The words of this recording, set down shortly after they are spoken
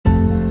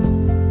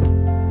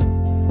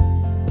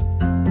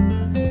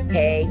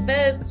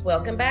loves.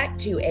 Welcome back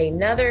to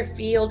another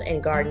Field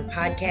and Garden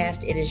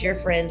podcast. It is your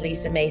friend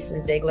Lisa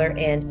Mason Ziegler,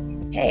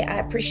 and hey, I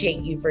appreciate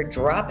you for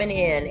dropping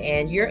in,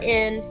 and you're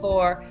in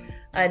for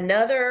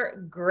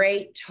another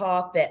great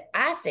talk that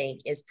I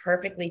think is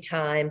perfectly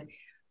timed.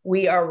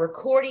 We are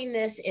recording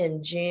this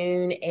in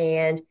June,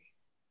 and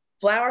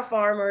flower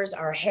farmers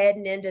are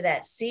heading into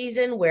that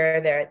season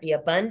where the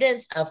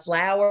abundance of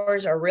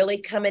flowers are really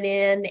coming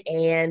in,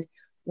 and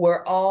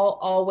we're all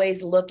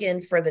always looking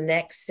for the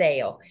next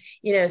sale.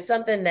 You know,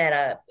 something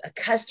that a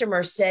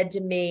customer said to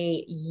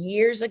me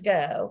years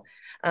ago,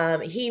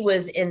 he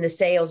was in the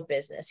sales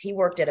business. He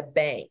worked at a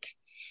bank.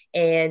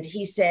 And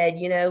he said,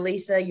 you know,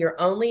 Lisa, you're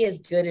only as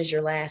good as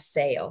your last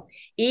sale.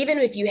 Even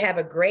if you have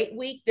a great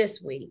week this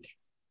week,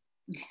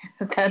 you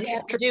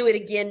have to do it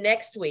again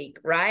next week,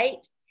 right?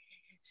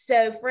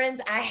 So,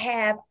 friends, I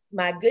have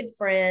my good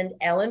friend,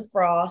 Ellen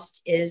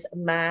Frost, is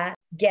my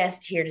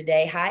guest here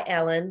today. Hi,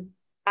 Ellen.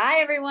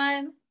 Hi,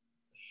 everyone.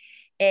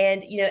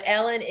 And, you know,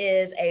 Ellen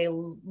is a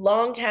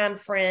longtime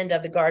friend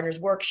of the Gardener's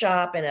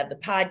Workshop and of the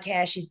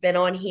podcast. She's been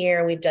on here,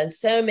 and we've done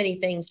so many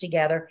things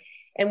together.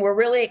 And we're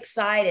really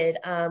excited,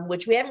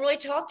 which we haven't really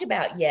talked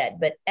about yet.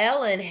 But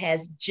Ellen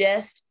has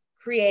just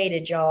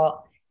created,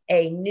 y'all,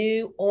 a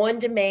new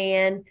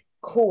on-demand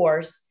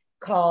course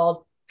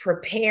called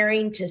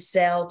Preparing to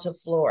Sell to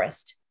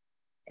Florists.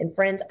 And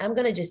friends, I'm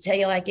going to just tell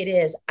you like it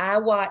is. I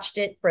watched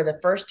it for the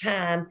first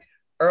time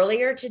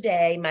earlier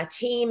today. My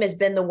team has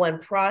been the one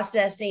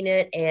processing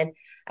it, and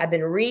I've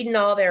been reading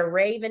all their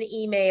raving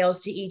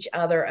emails to each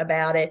other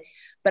about it.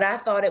 But I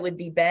thought it would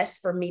be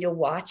best for me to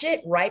watch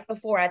it right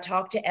before I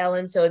talk to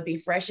Ellen, so it'd be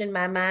fresh in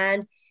my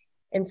mind.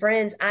 And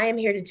friends, I am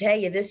here to tell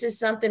you, this is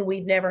something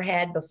we've never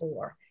had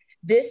before.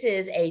 This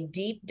is a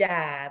deep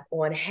dive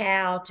on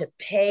how to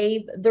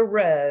pave the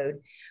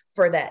road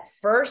for that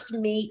first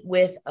meet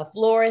with a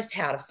florist,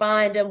 how to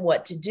find them,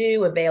 what to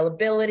do,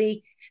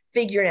 availability,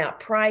 figuring out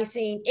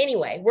pricing.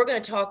 Anyway, we're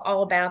going to talk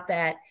all about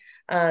that.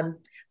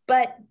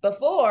 But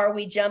before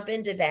we jump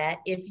into that,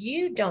 if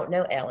you don't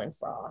know Ellen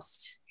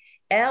Frost,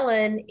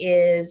 Ellen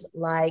is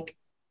like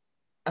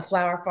a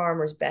flower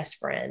farmer's best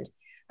friend.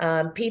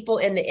 People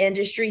in the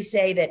industry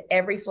say that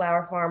every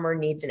flower farmer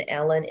needs an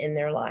Ellen in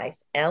their life.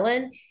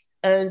 Ellen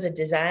owns a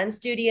design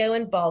studio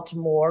in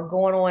Baltimore,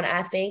 going on,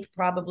 I think,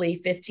 probably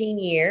 15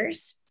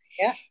 years.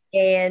 Yeah.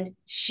 And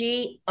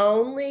she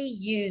only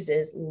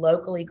uses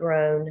locally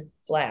grown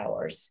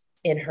flowers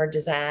in her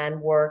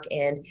design work.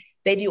 And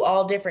they do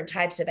all different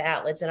types of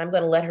outlets. And I'm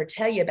going to let her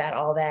tell you about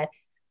all that.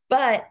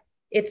 But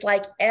it's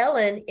like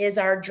Ellen is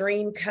our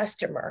dream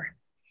customer.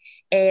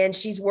 And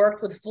she's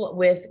worked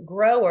with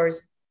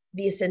growers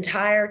this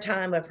entire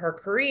time of her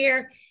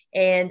career.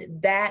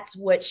 And that's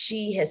what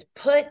she has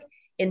put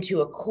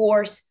into a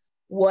course,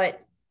 what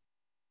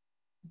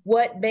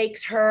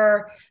makes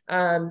her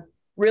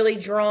really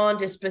drawn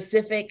to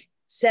specific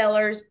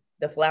sellers,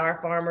 the flower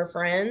farmer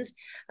friends.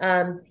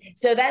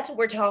 So that's what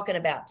we're talking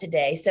about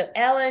today. So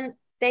Ellen,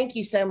 thank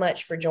you so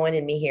much for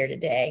joining me here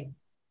today.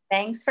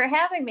 Thanks for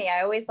having me.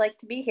 I always like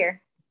to be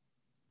here.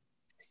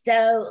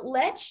 So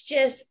let's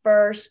just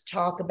first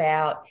talk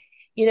about,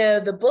 you know,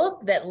 the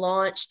book that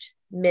launched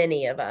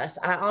many of us.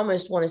 I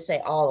almost want to say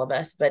all of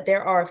us, but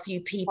there are a few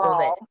people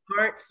that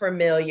aren't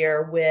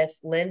familiar with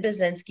Lynn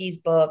Basinski's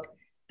book,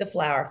 The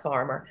Flower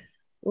Farmer.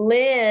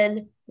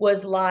 Lynn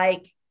was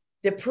like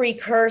the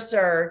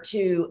precursor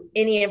to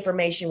any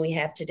information we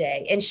have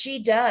today. And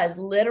she does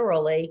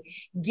literally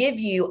give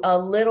you a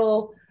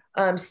little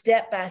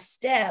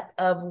step-by-step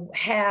of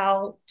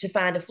how to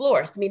find a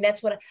florist. I mean,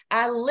 that's what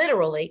I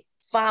literally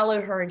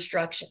followed her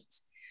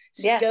instructions.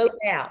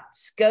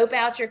 Scope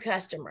out your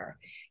customer.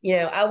 You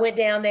know, I went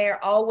down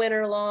there all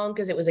winter long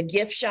because it was a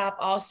gift shop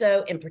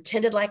also, and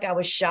pretended like I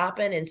was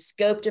shopping and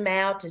scoped them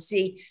out to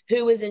see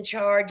who was in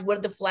charge,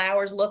 what did the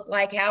flowers look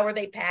like, how were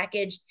they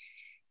packaged,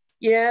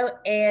 you know.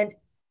 And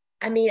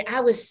I mean, I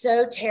was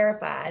so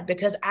terrified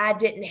because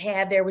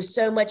there was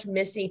so much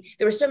missing.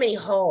 There were so many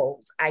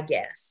holes, I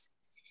guess.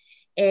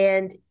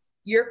 And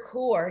your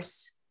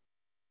course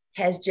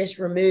has just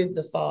removed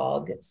the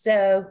fog.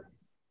 So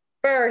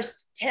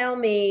first, tell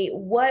me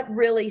what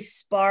really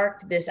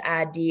sparked this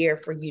idea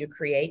for you to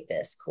create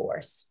this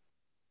course?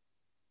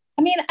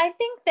 I mean, I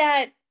think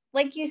that,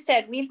 like you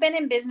said, we've been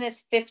in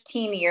business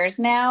 15 years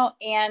now,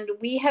 and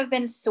we have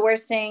been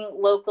sourcing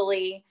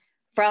locally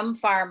from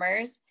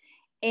farmers.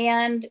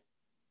 And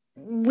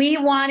we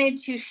wanted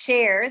to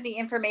share the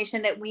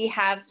information that we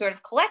have sort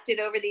of collected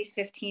over these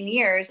 15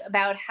 years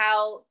about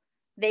how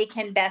they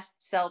can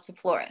best sell to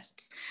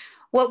florists.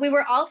 What we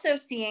were also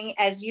seeing,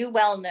 as you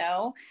well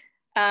know,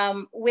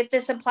 with the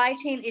supply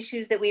chain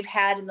issues that we've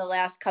had in the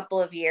last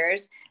couple of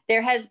years,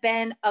 there has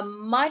been a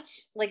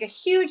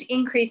huge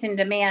increase in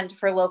demand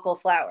for local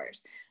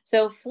flowers.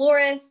 So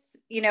florists,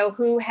 you know,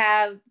 who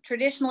have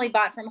traditionally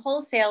bought from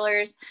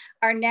wholesalers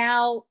are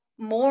now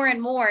more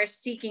and more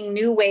seeking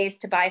new ways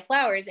to buy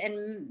flowers.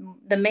 And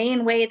the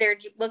main way they're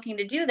looking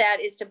to do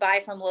that is to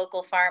buy from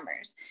local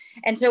farmers.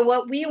 And so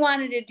what we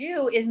wanted to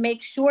do is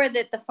make sure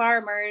that the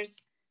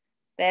farmers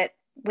that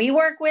we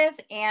work with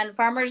and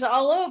farmers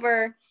all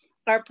over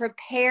are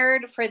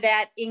prepared for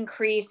that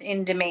increase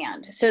in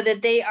demand so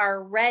that they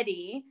are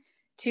ready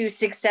to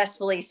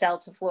successfully sell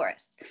to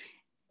florists.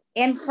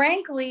 And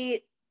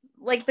frankly,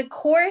 like the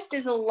course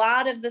is a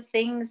lot of the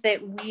things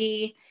that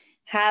we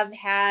have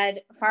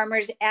had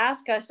farmers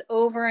ask us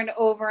over and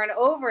over and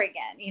over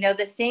again. You know,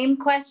 the same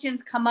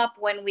questions come up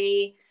when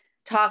we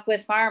talk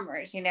with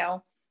farmers, you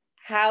know,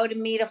 how to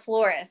meet a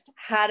florist,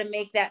 how to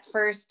make that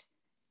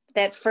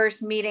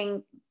first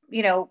meeting,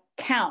 you know,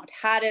 count,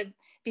 how to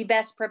be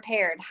best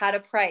prepared, how to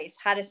price,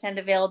 how to send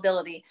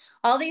availability.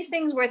 All these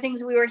things were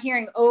things we were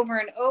hearing over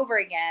and over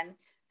again.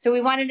 So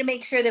we wanted to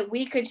make sure that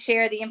we could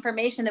share the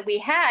information that we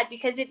had,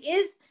 because it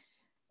is,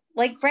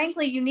 like,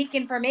 frankly, unique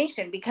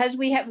information. Because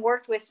we have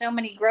worked with so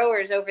many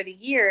growers over the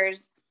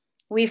years,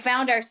 we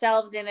found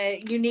ourselves in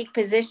a unique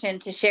position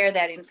to share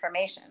that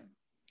information.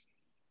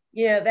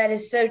 You know, that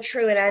is so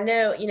true. And I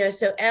know, you know,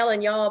 so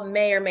Ellen, y'all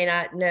may or may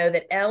not know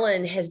that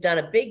Ellen has done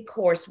a big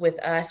course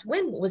with us.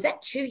 When was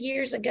that? 2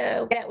 years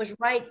ago? That was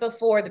right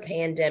before the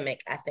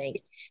pandemic, I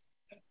think.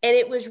 And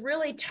it was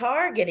really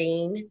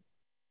targeting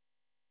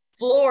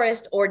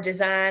florists or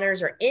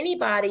designers or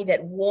anybody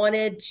that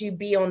wanted to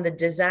be on the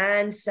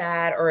design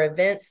side or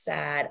event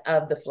side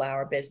of the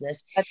flower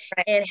business. That's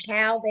right. And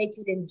how they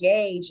could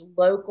engage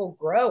local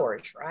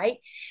growers, right?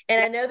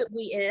 And I know that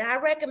and I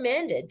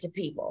recommended to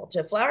people,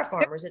 to flower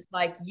farmers, it's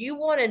like, you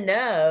want to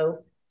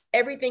know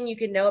everything you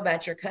can know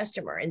about your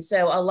customer. And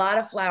so a lot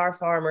of flower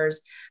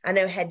farmers I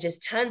know had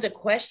just tons of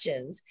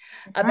questions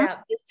about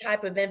this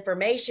type of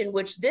information,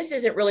 which this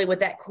isn't really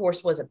what that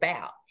course was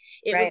about.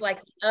 It was like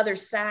the other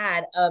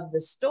side of the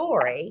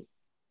story.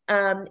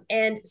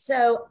 And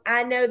so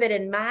I know that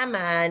in my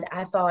mind,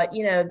 I thought,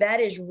 you know,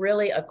 that is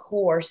really a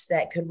course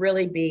that could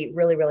really be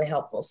really, really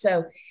helpful.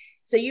 So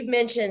you've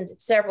mentioned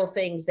several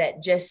things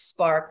that just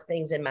sparked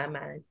things in my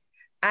mind.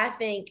 I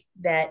think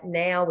that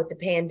now with the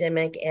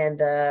pandemic and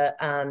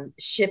the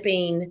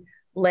shipping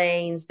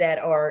lanes that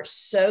are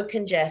so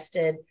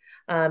congested,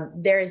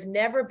 there has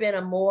never been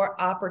a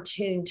more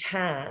opportune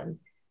time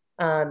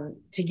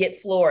to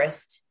get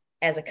florists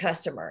as a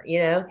customer, you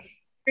know?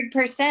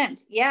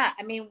 100%. Yeah.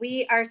 I mean,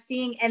 we are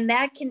seeing, and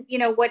that can, you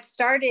know, what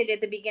started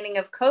at the beginning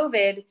of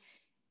COVID,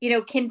 you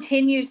know,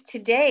 continues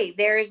today.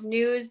 There is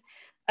news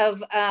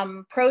of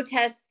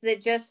protests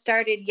that just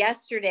started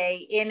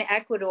yesterday in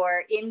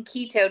Ecuador, in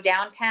Quito,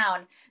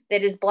 downtown,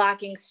 that is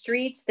blocking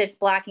streets, that's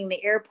blocking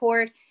the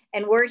airport.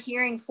 And we're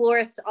hearing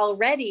florists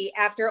already,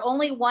 after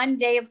only one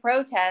day of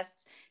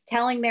protests,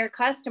 telling their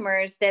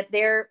customers that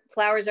their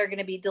flowers are going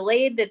to be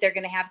delayed, that they're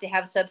going to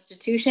have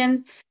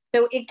substitutions.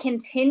 So it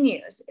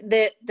continues.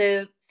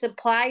 The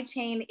supply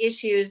chain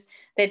issues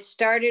that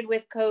started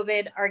with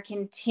COVID are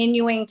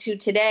continuing to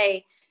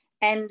today.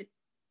 And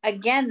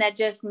again, that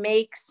just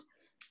makes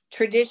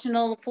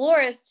traditional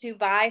florists who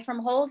buy from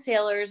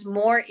wholesalers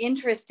more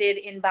interested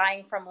in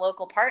buying from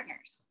local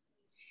partners.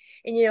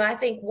 And, you know, I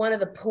think one of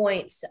the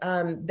points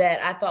that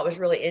I thought was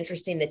really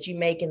interesting that you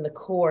make in the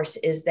course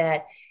is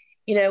that,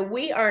 you know,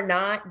 we are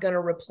not going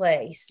to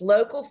replace,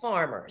 local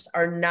farmers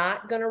are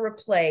not going to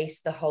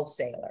replace the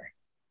wholesaler.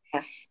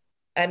 Yes.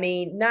 I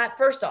mean, not,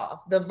 first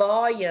off, the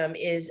volume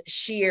is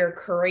sheer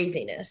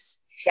craziness.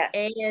 Yes.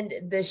 And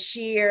the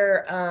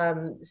sheer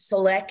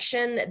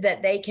selection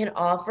that they can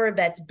offer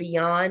that's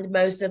beyond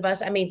most of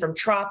us. I mean, from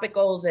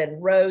tropicals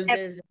and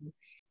roses.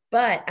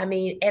 But I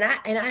mean, and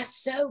I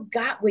so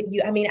got what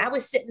you, I mean, I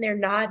was sitting there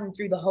nodding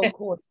through the whole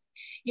course.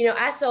 You know,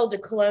 I sold to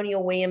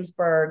Colonial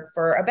Williamsburg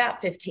for about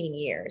 15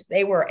 years.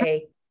 They were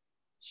a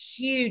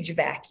huge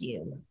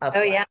vacuum of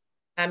flowers. Yeah.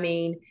 I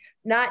mean,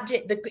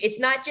 it's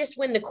not just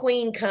when the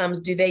queen comes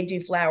do they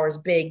do flowers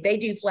big. They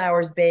do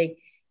flowers big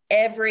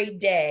every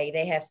day.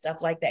 They have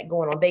stuff like that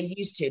going on. They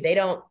used to. They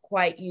don't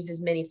quite use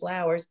as many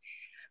flowers.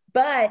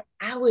 But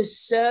I was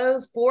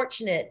so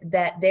fortunate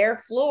that their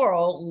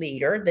floral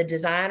leader, the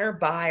designer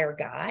buyer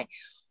guy,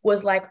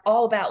 was like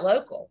all about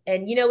local.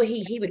 And, you know,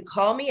 he would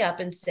call me up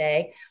and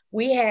say,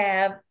 we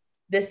have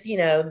this, you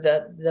know,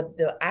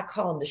 the I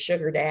call them the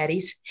sugar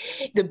daddies,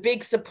 the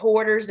big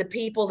supporters, the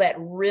people that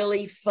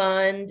really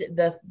fund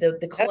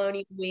the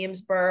Colonial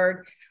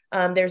Williamsburg.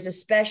 There's a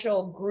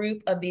special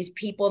group of these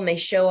people, and they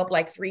show up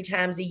like 3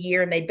 times a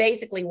year, and they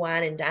basically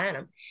wine and dine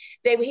them.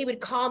 He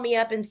would call me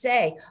up and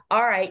say,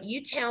 all right,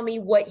 you tell me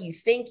what you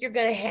think you're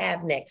going to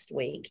have next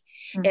week,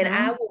 and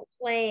I will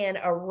plan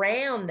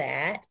around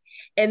that,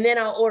 and then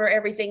I'll order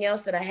everything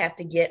else that I have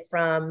to get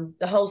from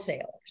the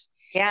wholesalers.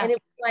 Yeah. And it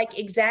was like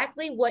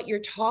exactly what you're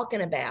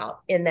talking about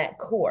in that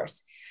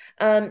course.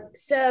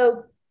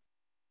 So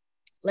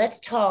let's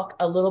talk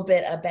a little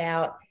bit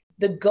about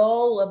the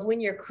goal of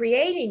when you're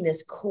creating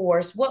this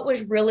course. What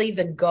was really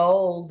the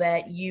goal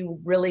that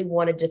you really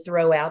wanted to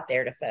throw out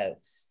there to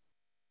folks?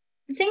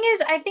 The thing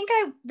is, I think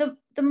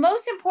the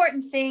most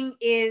important thing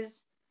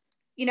is,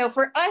 you know,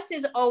 for us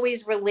is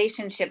always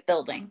relationship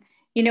building.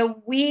 You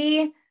know,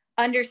 we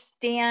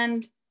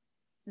understand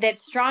that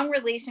strong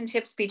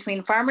relationships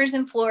between farmers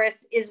and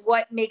florists is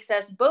what makes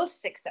us both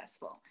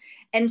successful.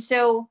 And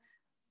so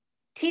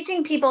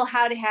teaching people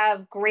how to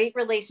have great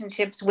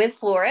relationships with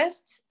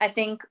florists, I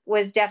think,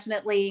 was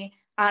definitely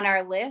on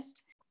our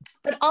list.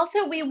 But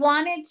also, we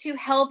wanted to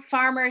help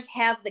farmers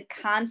have the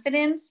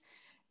confidence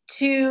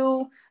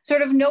to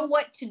sort of know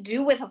what to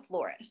do with a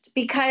florist,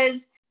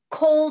 because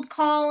cold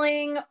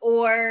calling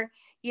or,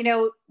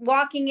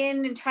 walking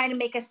in and trying to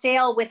make a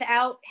sale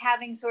without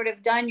having sort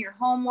of done your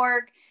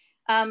homework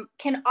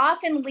can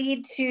often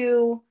lead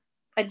to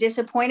a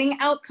disappointing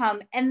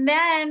outcome. And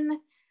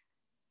then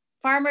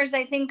farmers,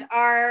 I think,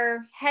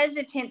 are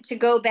hesitant to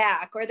go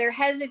back, or they're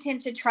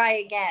hesitant to try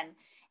again.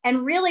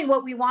 And really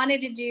what we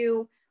wanted to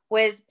do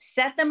was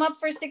set them up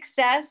for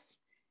success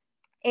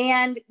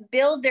and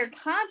build their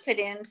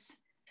confidence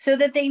so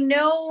that they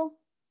know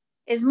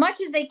as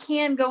much as they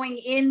can going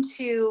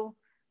into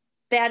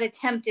that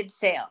attempted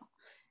sale.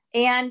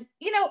 And,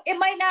 it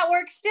might not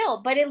work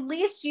still, but at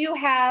least you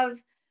have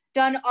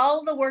done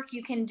all the work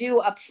you can do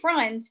up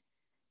front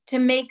to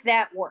make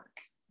that work.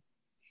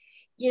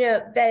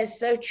 That is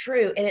so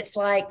true. And it's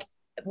like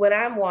when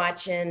I'm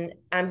watching,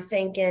 I'm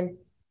thinking,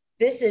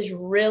 this is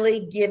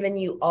really giving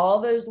you all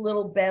those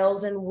little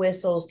bells and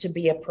whistles to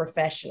be a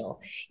professional.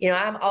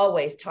 I'm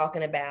always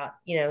talking about,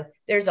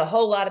 there's a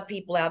whole lot of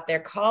people out there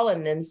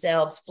calling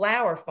themselves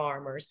flower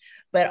farmers,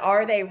 but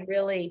are they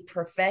really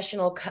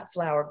professional cut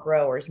flower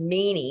growers?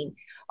 Meaning,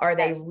 are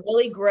they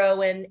really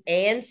growing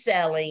and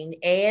selling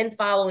and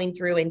following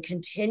through and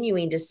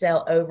continuing to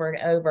sell over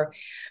and over?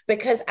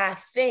 Because I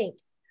think,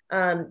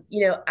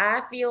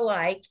 I feel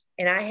like,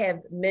 and I have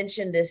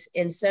mentioned this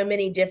in so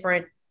many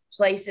different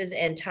places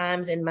and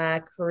times in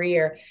my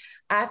career,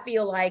 I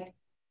feel like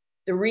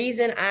the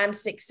reason I'm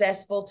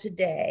successful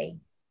today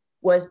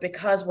was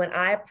because when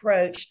I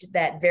approached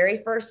that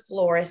very first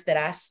florist that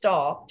I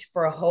stalked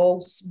for a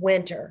whole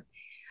winter,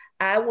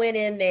 I went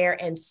in there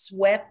and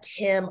swept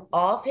him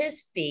off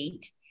his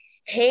feet,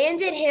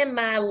 handed him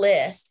my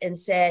list and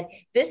said,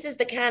 this is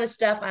the kind of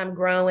stuff I'm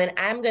growing.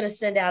 I'm going to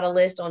send out a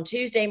list on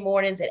Tuesday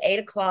mornings at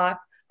 8:00.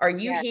 Are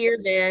you here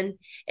then?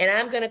 And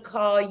I'm going to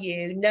call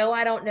you. No,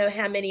 I don't know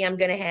how many I'm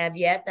going to have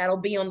yet. That'll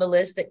be on the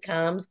list that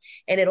comes,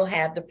 and it'll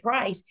have the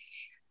price.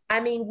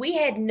 I mean, he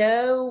had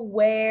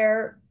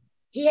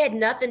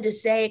nothing to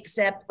say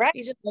except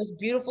these are the most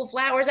beautiful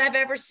flowers I've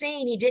ever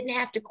seen. He didn't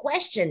have to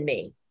question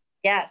me.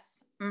 Yes.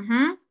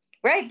 Mm-hmm.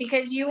 Right.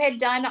 Because you had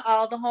done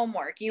all the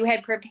homework. You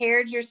had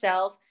prepared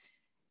yourself.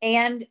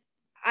 And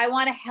I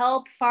want to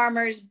help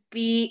farmers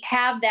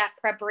have that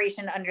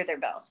preparation under their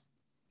belt.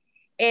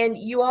 And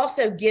you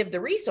also give the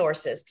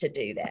resources to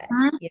do that.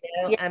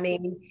 I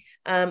mean,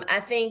 I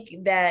think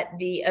that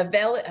the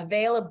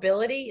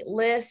availability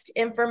list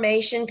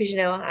information, because,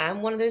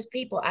 I'm one of those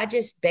people, I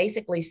just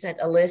basically sent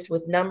a list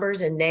with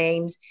numbers and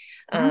names.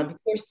 Of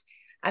course,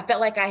 I felt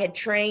like I had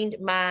trained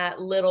my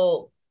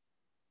little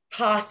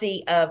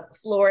posse of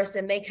florists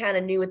and they kind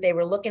of knew what they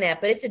were looking at,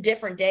 but it's a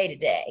different day to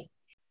day.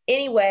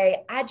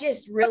 Anyway, I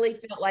just really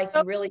felt like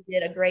you really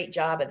did a great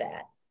job of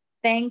that.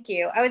 Thank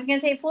you. I was going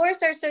to say,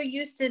 florists are so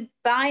used to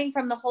buying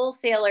from the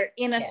wholesaler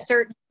in a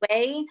certain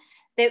way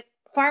that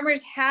farmers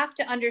have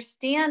to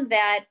understand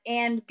that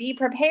and be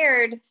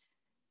prepared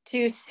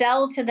to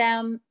sell to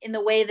them in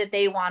the way that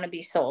they want to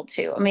be sold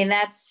to. I mean,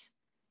 that's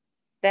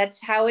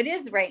how it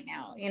is right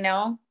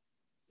now,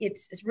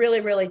 It's really,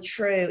 really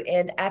true.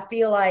 And I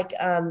feel like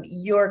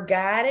your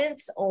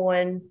guidance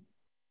on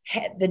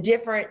the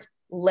different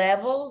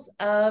levels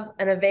of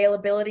an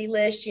availability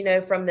list,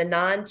 from the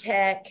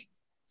non-tech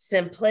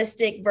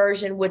simplistic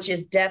version, which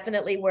is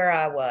definitely where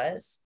I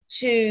was,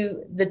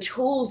 to the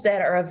tools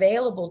that are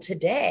available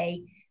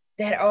today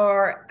that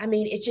are, I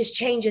mean, it just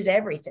changes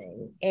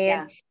everything.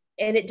 And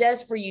it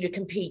does for you to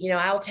compete.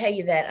 I'll tell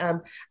you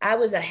that I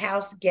was a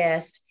house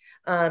guest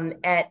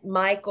at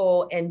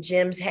Michael and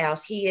Jim's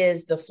house. He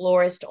is the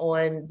florist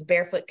on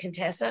Barefoot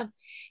Contessa.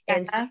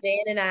 And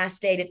Stan and I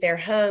stayed at their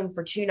home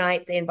for 2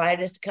 nights. They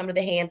invited us to come to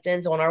the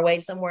Hamptons on our way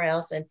somewhere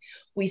else. And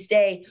we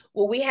stayed.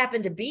 Well, we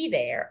happened to be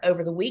there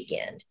over the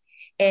weekend.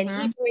 And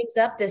he brings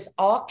up this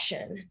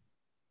auction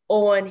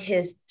on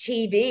his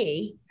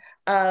TV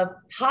of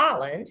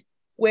Holland,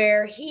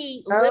 where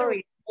he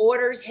literally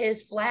orders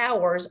his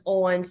flowers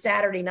on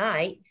Saturday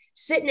night,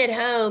 sitting at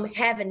home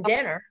having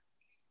dinner.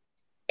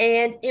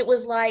 And it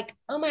was like,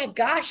 oh my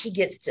gosh, he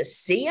gets to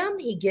see them.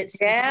 He gets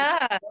to see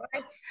them.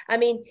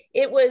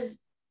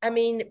 I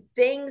mean,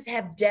 things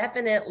have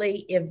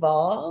definitely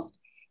evolved.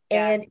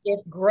 And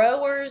if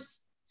growers,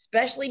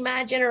 especially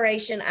my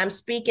generation, I'm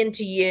speaking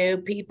to you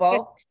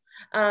people,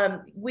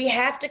 we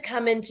have to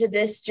come into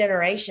this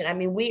generation. I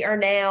mean, we are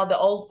now the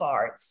old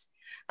farts.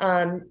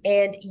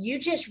 And you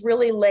just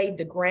really laid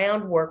the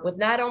groundwork with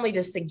not only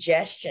the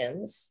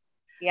suggestions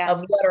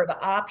of what are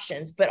the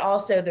options, but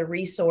also the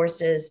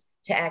resources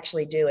to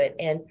actually do it.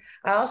 And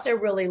I also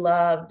really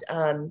loved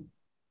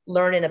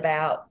learning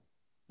about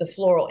the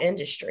floral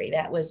industry.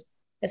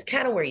 That's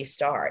kind of where you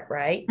start,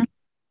 right?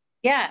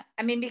 Yeah.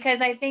 I mean, because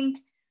I think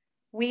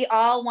we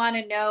all want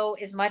to know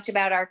as much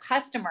about our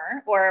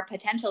customer or our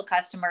potential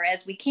customer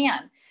as we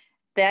can.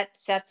 That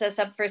sets us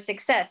up for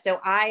success. So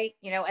I,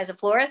 as a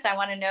florist, I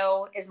want to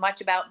know as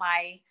much about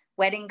my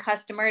wedding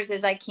customers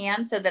as I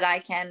can so that I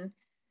can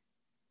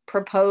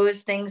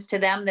propose things to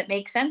them that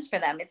make sense for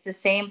them. It's the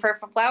same for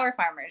flower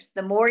farmers.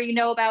 The more you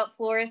know about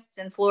florists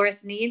and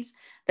florist needs,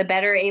 the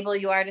better able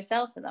you are to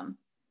sell to them.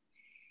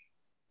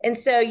 And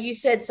so you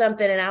said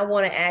something, and I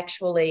want to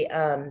actually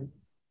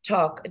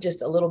talk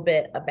just a little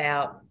bit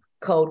about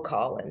cold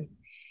calling.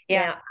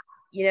 Yeah.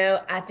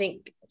 Now, I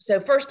think so.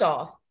 First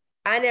off,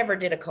 I never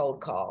did a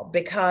cold call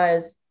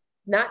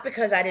not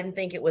because I didn't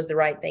think it was the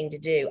right thing to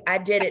do. I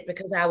did it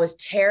because I was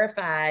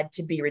terrified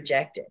to be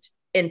rejected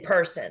in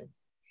person.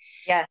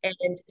 Yeah.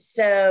 And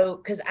so,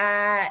 because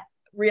I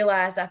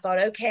realized, I thought,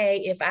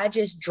 okay, if I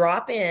just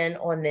drop in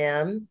on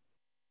them,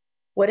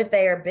 what if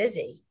they are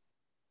busy?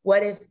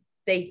 What if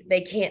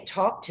they can't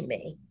talk to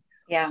me?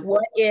 Yeah.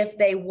 What if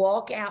they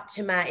walk out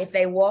to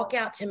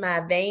my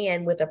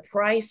van with a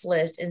price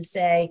list and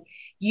say,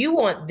 you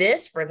want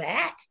this for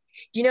that?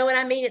 Do you know what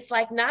I mean? It's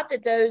like, not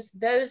that those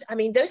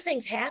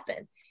things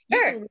happen. You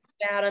Sure. can read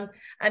about them.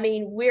 I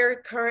mean,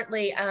 we're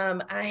currently,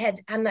 I'm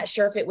not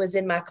sure if it was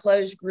in my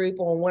closed group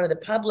or one of the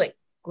public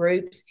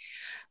groups,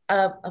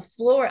 of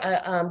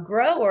a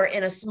grower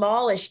in a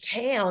smallish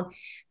town,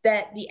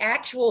 that the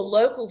actual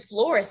local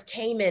florist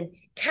came and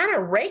kind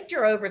of raked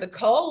her over the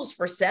coals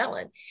for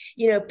selling.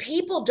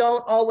 People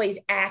don't always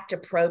act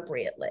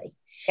appropriately.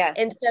 Yes.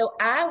 And so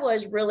I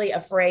was really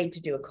afraid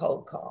to do a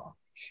cold call.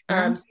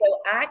 Mm-hmm. So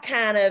I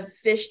kind of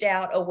fished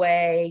out a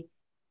way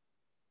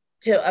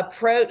to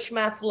approach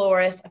my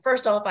florist.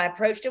 First off, I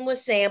approached him with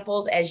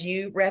samples as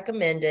you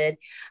recommended,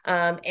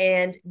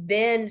 and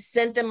then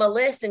sent them a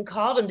list and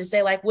called them to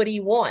say, like, what do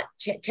you want?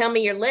 Tell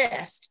me your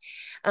list.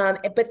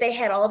 But they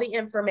had all the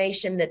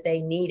information that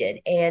they needed.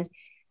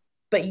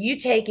 But you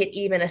take it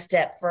even a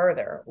step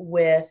further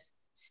with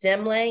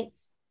stem length,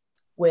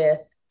 with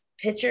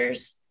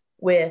pictures,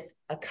 with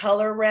a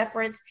color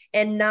reference,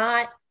 and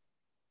not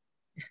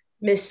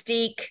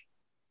mystique,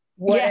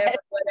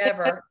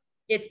 whatever.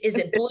 Is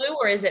it blue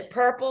or is it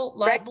purple?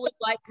 Light blue,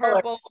 light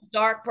purple,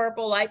 dark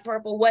purple, light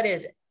purple. What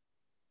is it?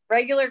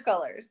 Regular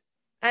colors.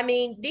 I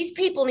mean, these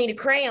people need a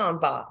crayon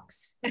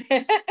box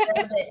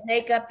that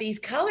make up these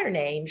color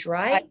names,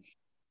 right?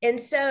 And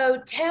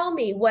so tell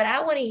me, what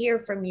I want to hear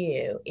from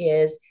you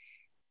is,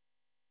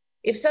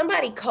 if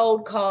somebody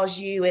cold calls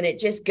you and it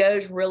just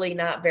goes really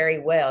not very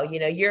well,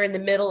 you're in the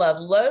middle of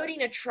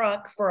loading a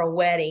truck for a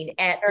wedding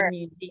at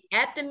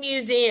the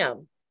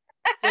museum.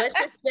 So let's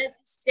just set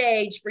the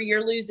stage for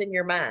you're losing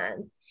your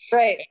mind.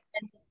 Right.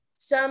 And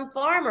some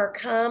farmer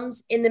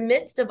comes in the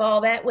midst of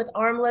all that with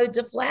armloads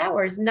of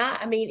flowers.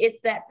 It's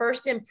that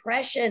first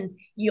impression.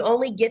 You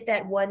only get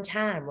that one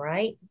time,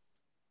 right?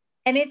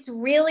 And it's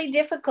really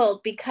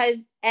difficult because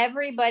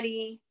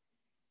everybody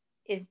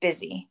is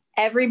busy.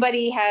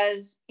 Everybody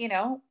has,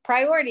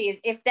 priorities.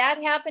 If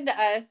that happened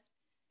to us,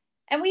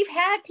 and we've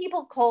had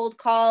people cold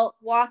call,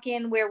 walk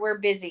in where we're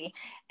busy.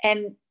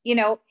 And,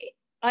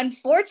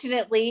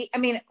 unfortunately,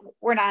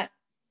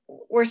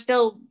 we're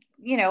still,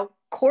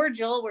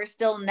 cordial, we're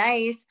still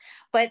nice,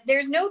 but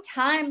there's no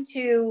time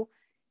to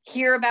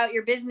hear about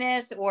your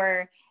business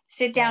or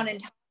sit down and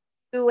talk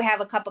to,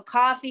 have a cup of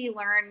coffee,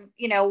 learn,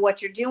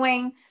 what you're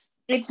doing.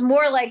 It's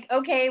more like,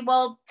 okay,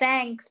 well,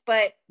 thanks,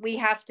 but we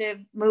have to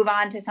move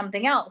on to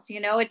something else.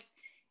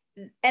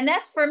 And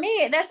that's, for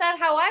me, that's not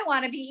how I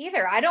want to be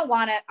either. I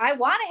want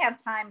to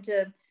have time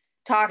to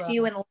talk to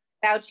you and learn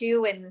about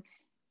you and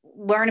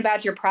learn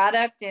about your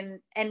product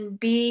and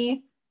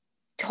be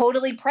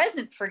totally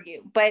present for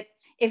you. But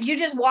if you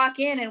just walk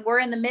in and we're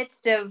in the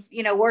midst of,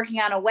 working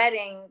on a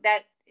wedding,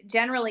 that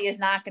generally is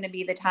not going to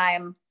be the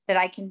time that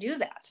I can do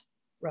that.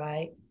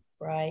 Right.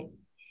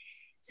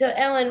 So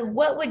Ellen,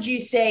 what would you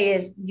say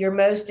is you're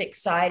most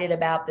excited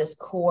about this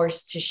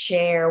course to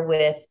share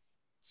with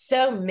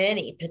so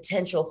many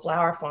potential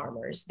flower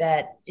farmers,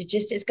 that it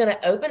just is going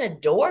to open a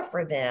door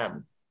for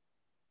them?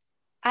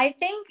 I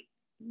think,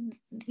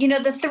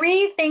 the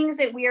three things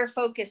that we are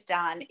focused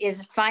on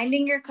is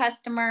finding your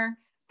customer,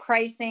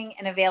 pricing,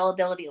 and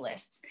availability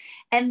lists.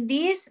 And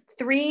these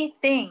three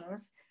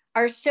things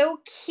are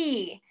so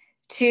key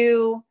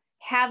to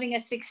having a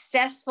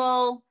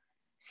successful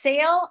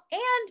sale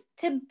and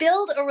to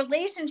build a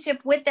relationship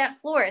with that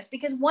florist.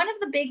 Because one of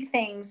the big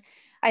things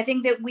I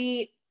think that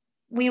we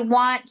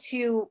want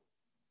to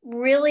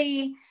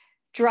really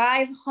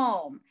drive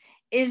home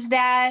is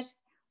that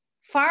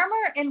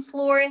farmer and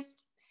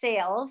florist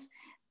sales,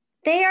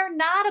 they are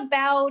not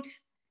about,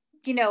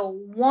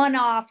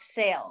 one-off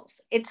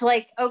sales. It's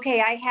like,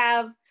 okay, I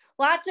have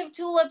lots of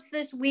tulips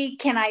this week.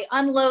 Can I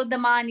unload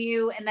them on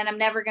you? And then I'm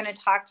never going to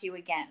talk to you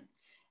again.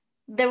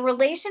 The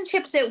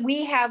relationships that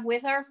we have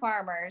with our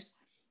farmers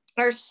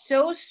are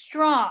so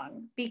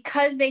strong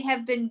because they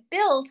have been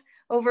built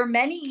over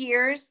many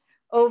years,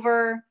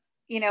 over,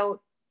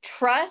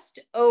 trust,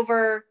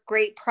 over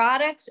great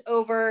products,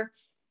 over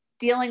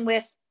dealing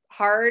with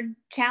hard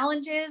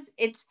challenges.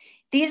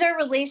 These are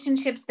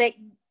relationships that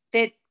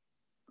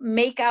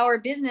make our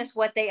business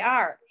what they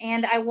are.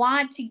 And I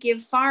want to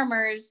give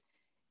farmers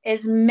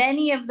as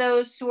many of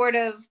those sort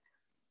of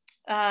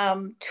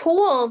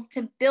tools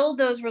to build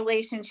those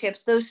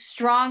relationships, those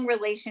strong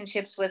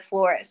relationships with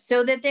florists,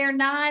 so that they're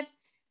not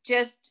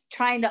just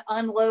trying to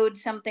unload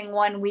something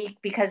one week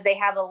because they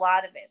have a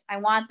lot of it. I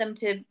want them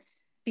to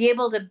be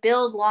able to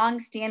build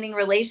long-standing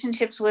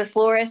relationships with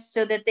florists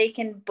so that they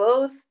can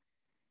both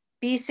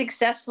be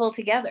successful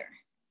together.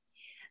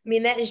 I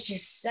mean, that is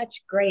just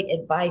such great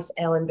advice,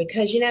 Ellen,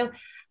 because,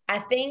 I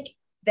think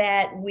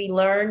that we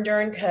learned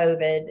during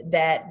COVID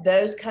that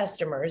those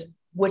customers,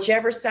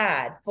 whichever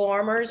side,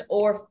 farmers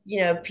or,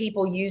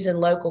 people using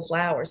local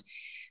flowers,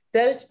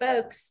 those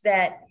folks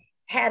that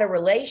had a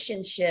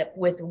relationship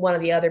with one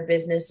of the other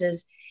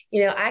businesses,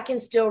 I can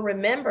still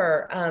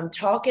remember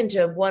talking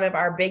to one of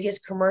our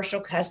biggest commercial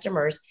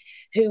customers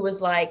who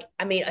was like,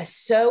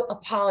 so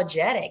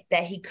apologetic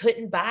that he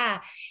couldn't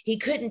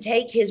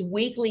take his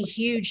weekly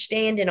huge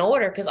stand-in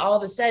order because all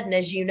of a sudden,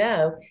 as you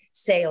know,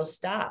 sales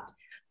stopped.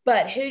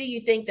 But who do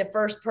you think the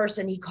first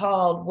person he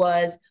called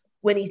was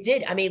when he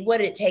did? What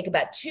did it take?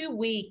 About 2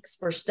 weeks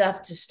for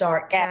stuff to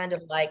start kind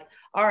of like,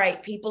 all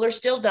right, people are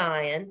still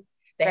dying.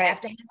 They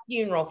have to have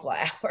funeral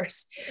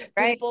flowers.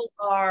 Right. People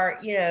are,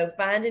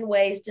 finding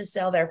ways to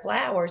sell their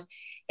flowers.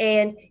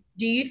 And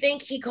do you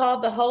think he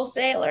called the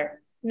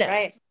wholesaler? No.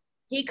 Right.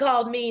 He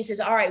called me and says,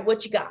 all right,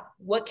 what you got?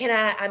 What can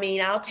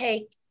I'll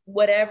take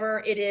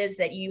whatever it is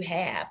that you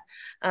have.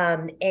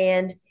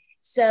 And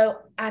so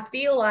I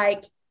feel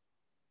like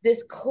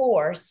this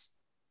course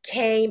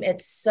came at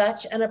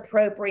such an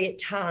appropriate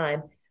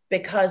time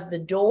because the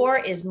door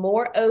is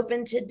more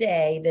open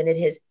today than it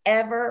has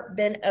ever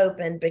been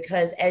open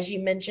because, as you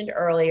mentioned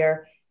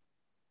earlier,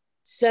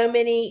 so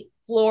many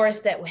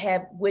florists that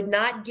would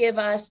not give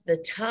us the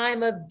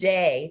time of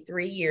day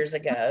 3 years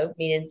ago,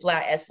 meaning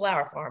as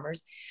flower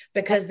farmers,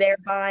 because they're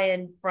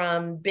buying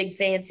from big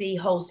fancy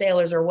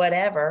wholesalers or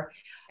whatever,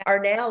 are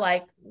now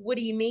like, what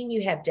do you mean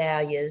you have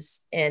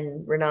dahlias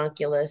and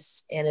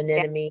ranunculus and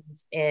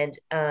anemones and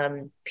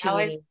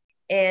peonies?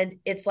 And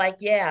it's like,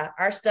 yeah,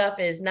 our stuff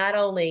is not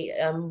only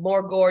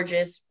more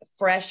gorgeous,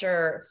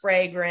 fresher,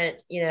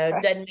 fragrant,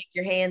 doesn't make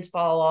your hands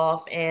fall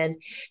off, and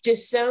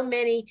just so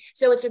many.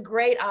 So it's a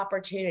great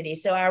opportunity.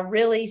 So I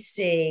really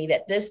see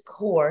that this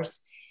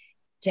course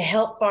to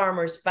help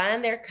farmers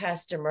find their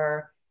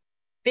customer,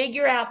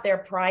 figure out their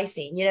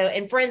pricing,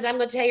 and friends, I'm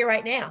going to tell you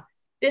right now,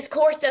 this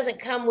course doesn't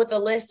come with a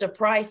list of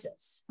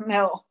prices.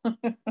 No.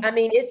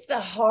 It's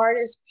the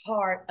hardest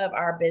part of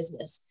our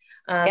business.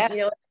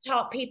 I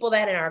taught people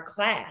that in our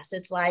class.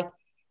 It's like,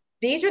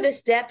 these are the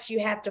steps you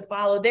have to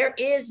follow. There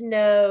is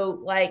no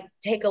like,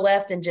 take a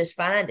left and just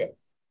find it.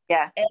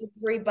 Yeah.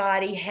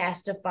 Everybody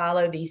has to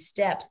follow these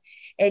steps.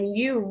 And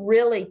you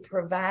really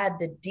provide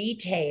the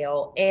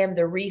detail and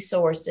the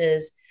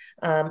resources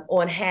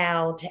on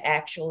how to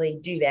actually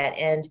do that.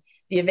 And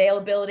the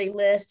availability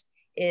list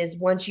is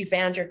once you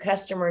found your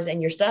customers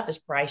and your stuff is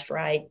priced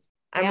right.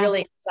 I'm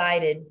really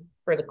excited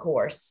for the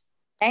course.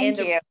 Thank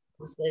you.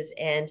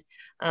 And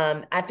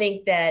I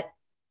think that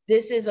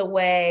this is a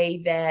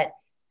way that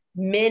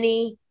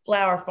many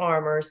flower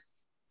farmers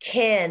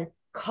can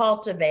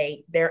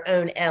cultivate their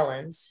own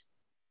Ellens.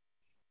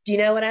 Do you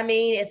know what I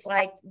mean? It's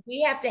like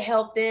we have to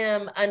help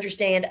them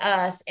understand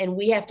us and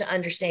we have to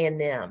understand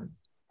them.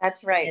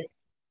 That's right. And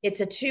it's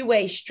a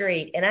two-way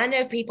street. And I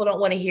know people don't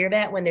want to hear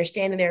that when they're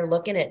standing there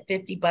looking at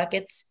 50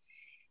 buckets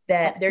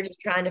that they're just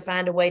trying to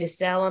find a way to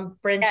sell them.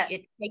 Friends,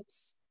 It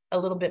takes a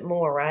little bit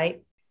more,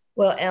 right?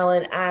 Well,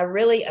 Ellen, I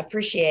really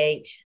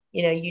appreciate,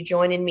 you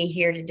joining me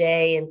here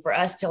today and for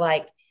us to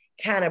like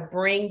kind of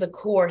bring the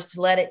course,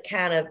 let it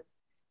kind of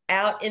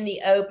out in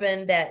the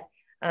open that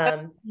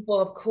people,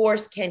 of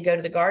course, can go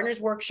to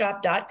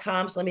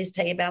thegardenersworkshop.com. So let me just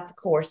tell you about the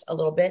course a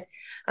little bit.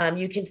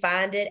 You can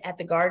find it at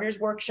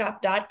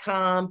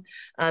thegardenersworkshop.com.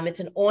 It's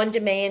an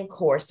on-demand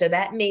course. So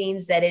that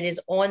means that it is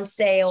on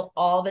sale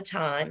all the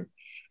time.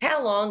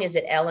 How long is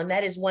it, Ellen?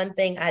 That is one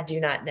thing I do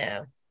not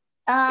know.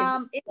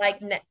 It's like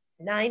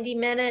 90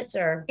 minutes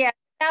or? Yeah,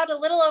 about a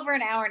little over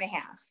an hour and a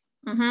half.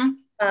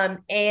 Mm-hmm.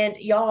 And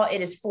y'all,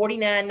 it is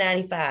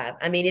 $49.95.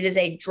 It is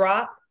a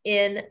drop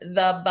in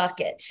the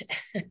bucket.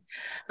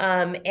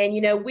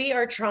 And, we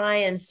are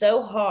trying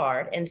so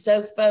hard and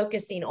so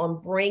focusing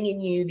on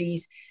bringing you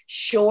these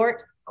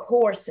short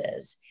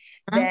courses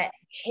that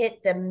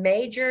hit the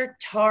major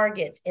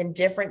targets in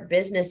different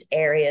business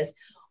areas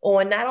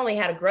on not only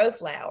how to grow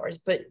flowers,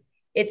 but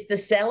it's the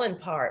selling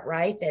part,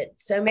 right? That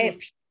so many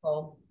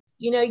people,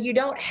 you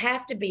don't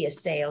have to be a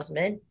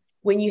salesman.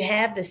 When you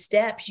have the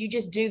steps, you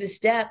just do the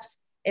steps.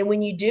 And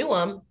when you do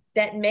them,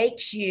 that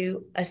makes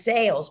you a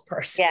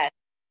salesperson.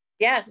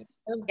 Yes.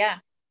 Yeah.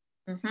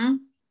 Mm-hmm.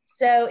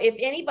 So if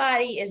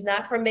anybody is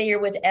not familiar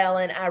with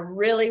Ellen, I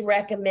really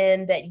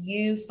recommend that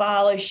you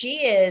follow.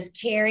 She is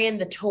carrying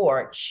the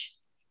torch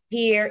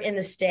here in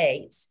the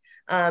States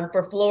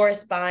for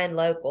florists buying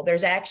local.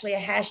 There's actually we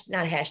have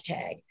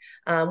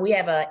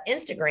an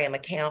Instagram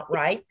account,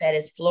 right? That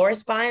is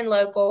Florist Buying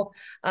Local,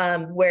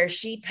 where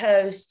she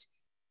posts.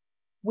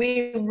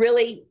 We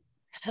really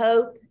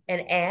hope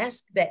and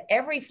ask that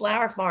every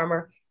flower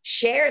farmer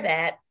share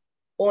that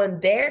on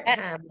their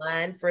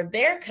timeline for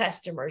their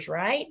customers,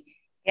 right?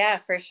 Yeah,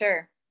 for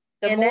sure.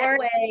 The And more that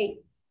way,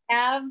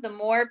 the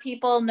more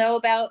people know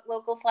about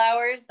local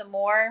flowers, the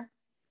more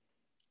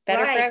better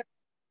for right. everyone.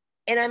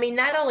 And I mean,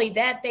 not only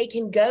that, they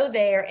can go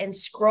there and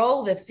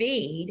scroll the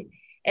feed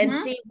and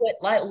Mhm. see what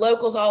like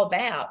locals all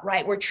about,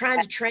 right? We're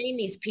trying to train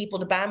these people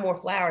to buy more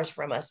flowers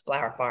from us,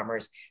 flower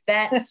farmers.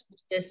 That's what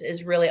this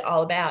is really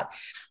all about.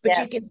 But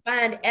Yeah. you can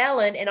find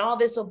Ellen, and all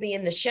this will be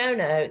in the show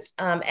notes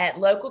at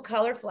Local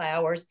Color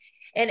Flowers.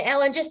 And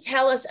Ellen, just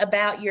tell us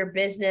about your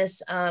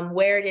business,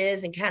 where it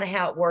is, and kind of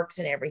how it works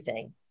and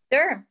everything.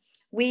 Sure.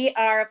 We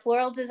are a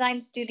floral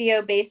design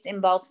studio based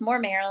in Baltimore,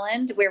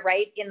 Maryland. We're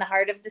right in the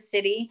heart of the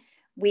city.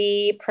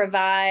 We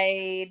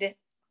provide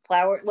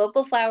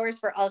local flowers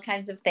for all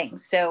kinds of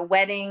things. So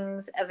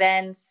weddings,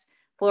 events,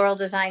 floral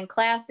design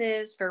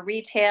classes for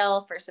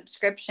retail, for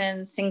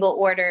subscriptions, single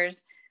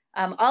orders,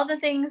 all the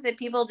things that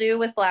people do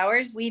with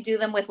flowers, we do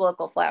them with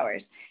local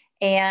flowers.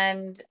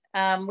 And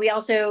we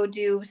also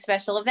do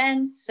special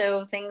events.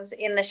 So things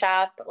in the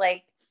shop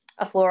like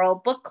a floral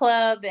book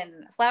club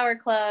and a flower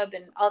club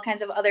and all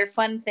kinds of other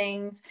fun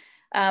things.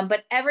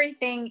 But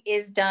everything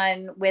is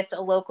done with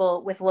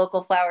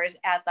local flowers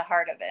at the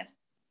heart of it.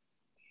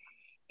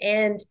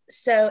 And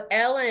so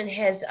Ellen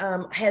has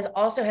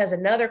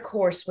another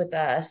course with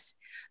us.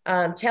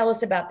 Tell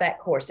us about that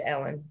course,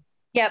 Ellen.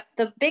 Yep,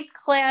 the big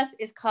class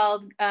is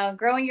called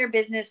Growing Your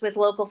Business with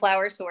Local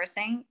Flower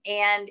Sourcing,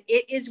 and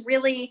it's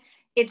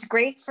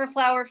great for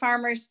flower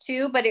farmers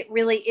too, but it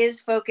really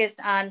is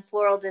focused on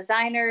floral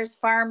designers,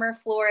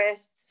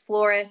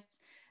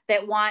 florists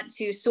that want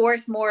to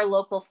source more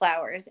local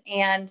flowers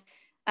and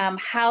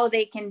how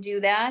they can do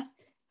that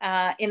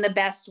in the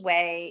best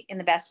way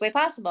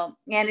possible.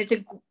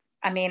 And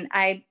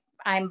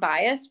I'm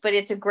biased, but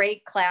it's a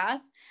great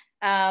class.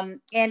 And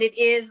it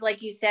is,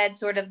 like you said,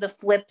 sort of the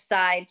flip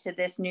side to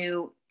this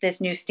new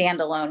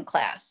standalone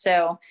class.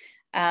 So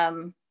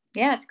yeah,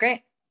 it's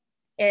great.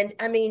 And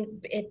I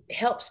mean, it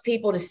helps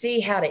people to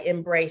see how to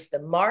embrace the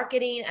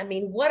marketing. I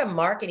mean, what a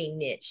marketing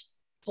niche.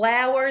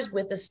 Flowers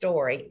with a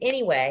story.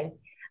 Anyway,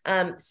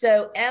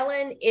 so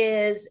Ellen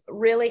is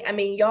really, I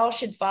mean, y'all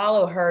should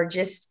follow her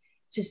just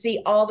to see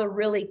all the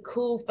really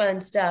cool, fun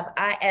stuff.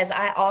 As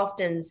I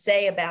often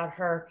say about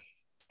her,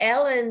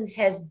 Ellen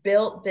has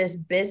built this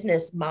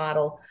business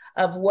model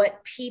of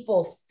what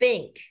people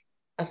think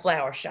a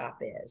flower shop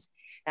is.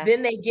 Yeah.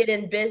 Then they get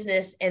in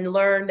business and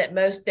learn that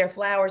most their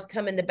flowers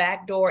come in the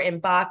back door in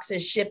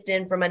boxes shipped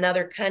in from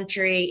another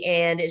country,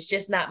 and it's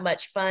just not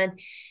much fun.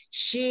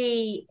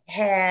 She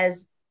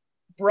has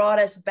brought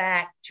us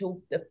back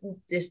to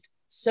just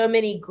so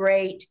many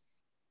great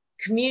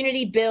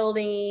community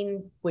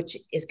building, which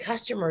is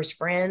customers,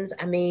 friends.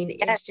 I mean,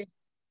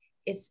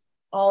 it's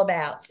all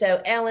about. So,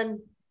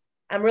 Ellen,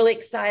 I'm really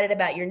excited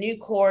about your new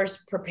course,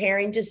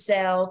 Preparing to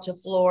Sell to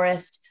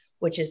Florist,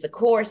 which is the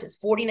course. It's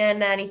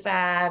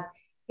 $49.95.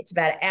 It's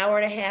about an hour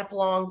and a half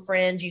long,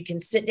 friends. You can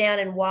sit down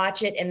and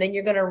watch it, and then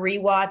you're going to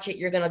rewatch it.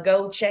 You're going to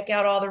go check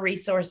out all the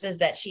resources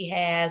that she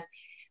has.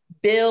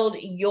 Build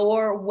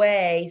your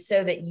way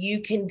so that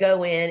you can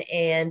go in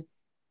and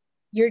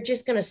you're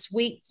just going to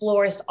sweep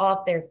florists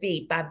off their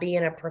feet by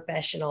being a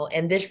professional.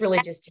 And this really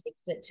just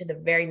takes it to the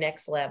very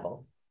next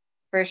level.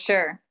 For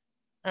sure.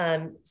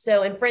 And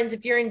friends,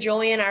 if you're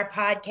enjoying our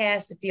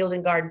podcast, the Field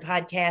and Garden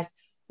Podcast,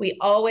 we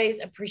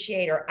always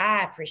appreciate, or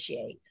I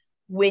appreciate,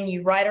 when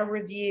you write a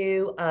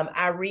review.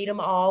 I read them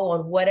all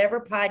on whatever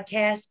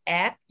podcast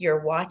app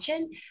you're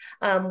watching.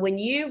 When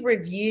you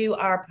review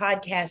our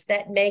podcast,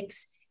 that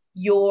makes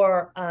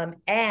your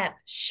app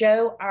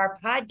show our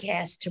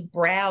podcast to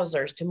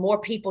browsers, to more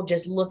people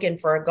just looking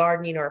for a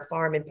gardening or a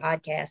farming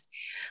podcast.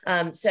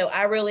 So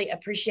I really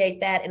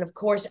appreciate that. And of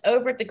course,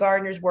 over at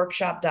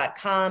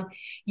thegardenersworkshop.com,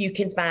 you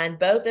can find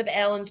both of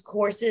Ellen's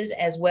courses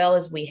as well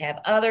as we have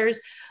others.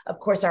 Of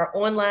course, our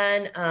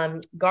online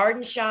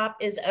garden shop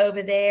is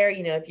over there.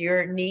 You know, if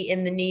you're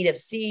in the need of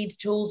seeds,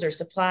 tools, or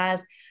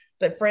supplies.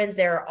 But friends,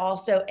 there are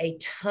also a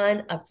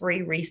ton of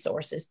free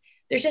resources.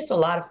 There's just a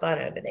lot of fun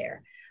over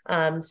there.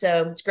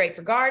 So it's great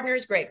for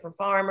gardeners, great for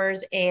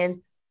farmers. And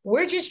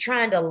we're just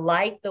trying to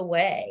light the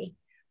way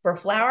for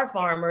flower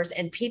farmers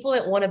and people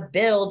that want to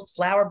build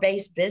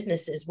flower-based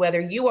businesses, whether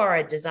you are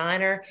a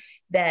designer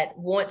that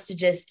wants to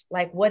just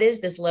like, what is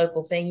this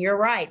local thing? You're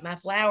right. My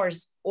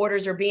flowers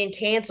orders are being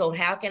canceled.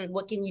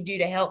 What can you do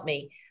to help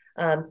me?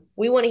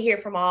 We want to hear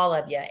from all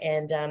of you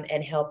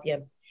and help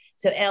you.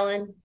 So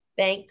Ellen,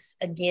 thanks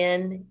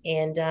again.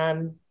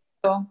 And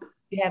Cool.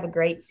 You have a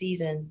great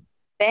season.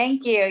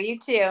 Thank you. You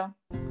too.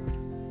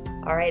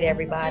 All right,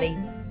 everybody.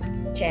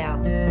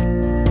 Ciao.